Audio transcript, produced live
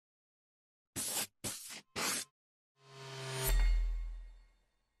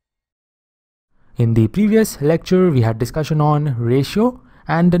In the previous lecture, we had discussion on ratio,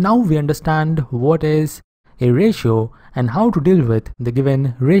 and now we understand what is a ratio and how to deal with the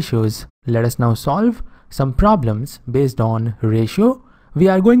given ratios. Let us now solve some problems based on ratio. We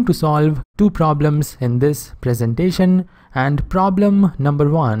are going to solve two problems in this presentation, and problem number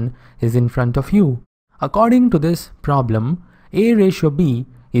 1 is in front of you. According to this problem, A ratio B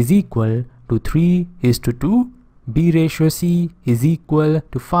is equal to 3:2, B ratio C is equal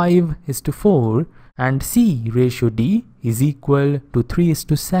to 5:4, and C ratio D is equal to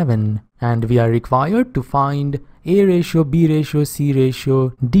 3:7. And we are required to find A ratio, B ratio, C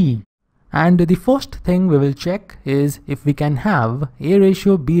ratio, D. And the first thing we will check is if we can have A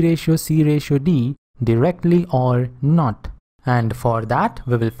ratio, B ratio, C ratio, D directly or not. And for that,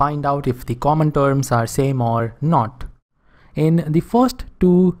 we will find out if the common terms are same or not. In the first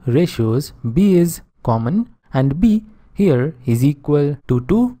two ratios, B is common and B here is equal to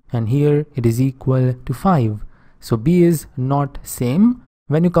 2 and here it is equal to 5. So B is not same.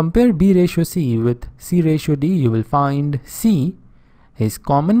 When you compare B ratio C with C ratio D, you will find C is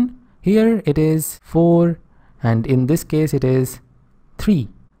common. Here it is 4 and in this case it is 3.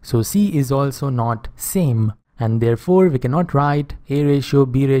 So C is also not same, and therefore we cannot write A ratio,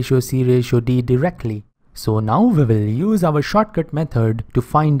 B ratio, C ratio, D directly. So now we will use our shortcut method to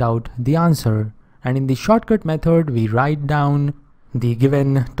find out the answer. And in the shortcut method, we write down the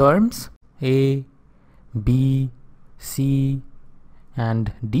given terms A, B, C,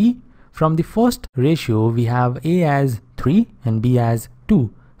 and D. From the first ratio, we have A as 3 and B as 2.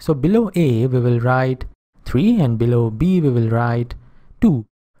 So below A, we will write 3 and below B, we will write 2.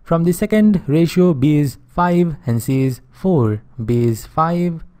 From the second ratio, B is 5 and C is 4. B is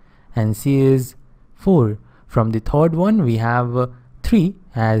 5 and C is 4. From the third one, we have 3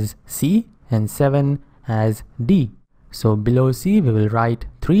 as C and 7 as D. So below C we will write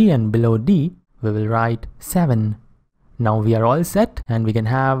 3 and below D we will write 7. Now we are all set and we can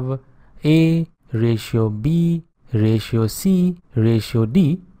have A ratio B ratio C ratio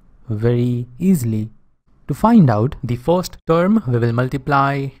D very easily. To find out the first term, we will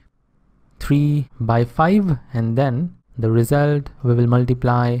multiply 3 by 5 and then the result we will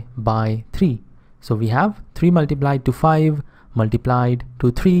multiply by 3. So we have 3 multiplied to 5 multiplied to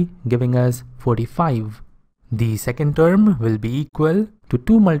 3 giving us 45. The second term will be equal to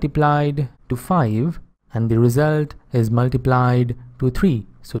 2 multiplied to 5 and the result is multiplied to 3.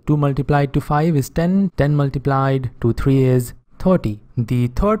 So 2 multiplied to 5 is 10, 10 multiplied to 3 is 30. The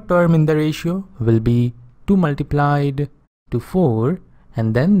third term in the ratio will be 2 multiplied to 4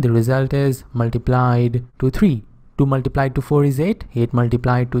 and then the result is multiplied to 3. 2 multiplied to 4 is 8, 8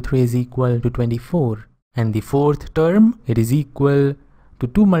 multiplied to 3 is equal to 24. And the fourth term, it is equal to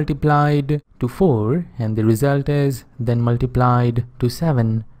 2 multiplied to 4 and the result is then multiplied to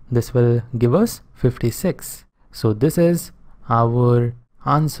 7. This will give us 56. So this is our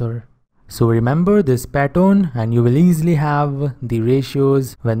answer. So remember this pattern and you will easily have the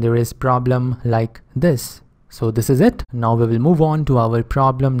ratios when there is problem like this. So this is it. Now we will move on to our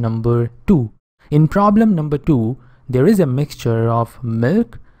problem number 2. In problem number 2, there is a mixture of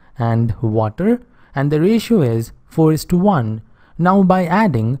milk and water and the ratio is 4:1. Now by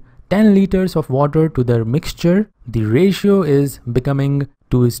adding 10 liters of water to the mixture, the ratio is becoming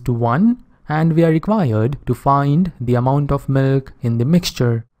 2:1 and we are required to find the amount of milk in the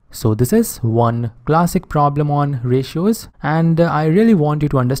mixture. So this is one classic problem on ratios and I really want you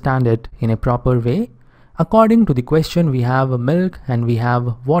to understand it in a proper way. According to the question, we have milk and we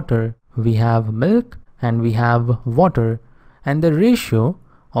have water. We have milk and we have water and the ratio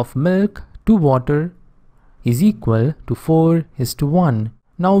of milk to water is equal to 4:1.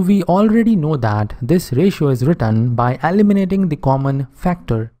 Now we already know that this ratio is written by eliminating the common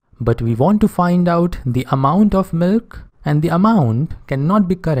factor, but we want to find out the amount of milk and the amount cannot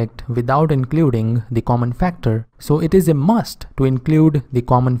be correct without including the common factor. So it is a must to include the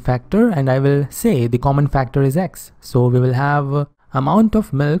common factor and I will say the common factor is x. So we will have amount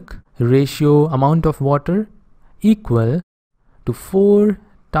of milk ratio amount of water equal to 4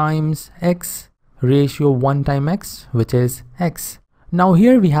 times x ratio 1 times x, which is x. Now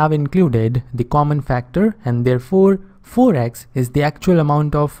here we have included the common factor and therefore 4x is the actual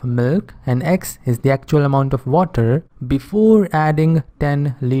amount of milk and x is the actual amount of water before adding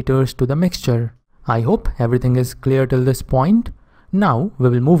 10 liters to the mixture. I hope everything is clear till this point. Now we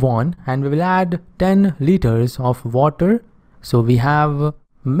will move on and we will add 10 liters of water. So we have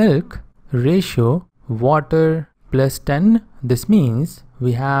milk ratio water plus 10. This means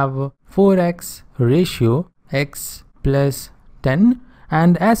we have 4x ratio x plus 10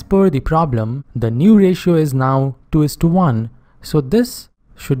 and as per the problem the new ratio is now 2:1. So this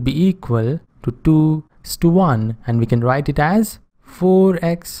should be equal to 2:1, and we can write it as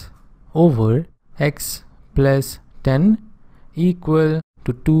 4x over x plus 10 equal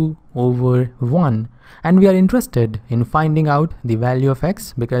to 2/1. And we are interested in finding out the value of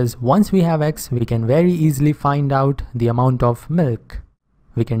x because once we have x, we can very easily find out the amount of milk.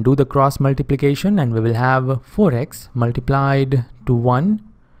 We can do the cross multiplication and we will have 4x multiplied to 1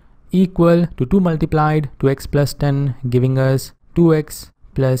 equal to 2 multiplied to x plus 10, giving us 2x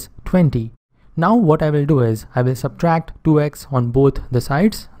plus 20. Now what I will do is I will subtract 2x on both the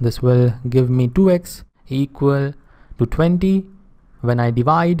sides. This will give me 2x equal to 20. When I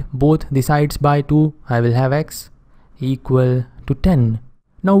divide both the sides by 2, I will have x equal to 10.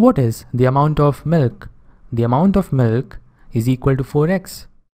 Now what is the amount of milk? The amount of milk is equal to 4x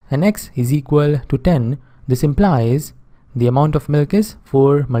and x is equal to 10. This implies the amount of milk is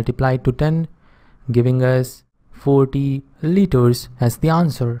 4 multiplied to 10, giving us 40 liters as the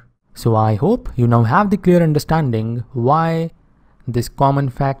answer. So I hope you now have the clear understanding why this common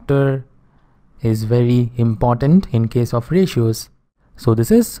factor is very important in case of ratios. So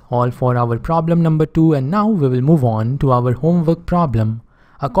this is all for our problem number 2, and now we will move on to our homework problem.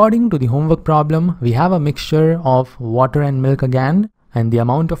 According to the homework problem, we have a mixture of water and milk again, and the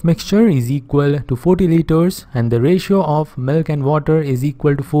amount of mixture is equal to 40 liters and the ratio of milk and water is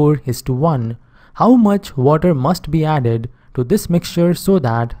equal to 4:1. How much water must be added to this mixture so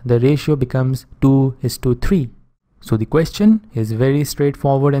that the ratio becomes 2:3? So the question is very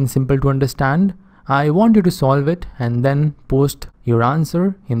straightforward and simple to understand. I want you to solve it and then post your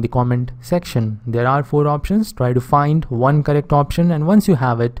answer in the comment section. There are 4 options. Try to find one correct option, and once you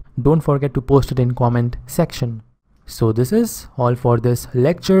have it, don't forget to post it in comment section. So this is all for this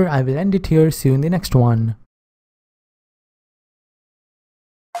lecture. I will end it here. See you in the next one.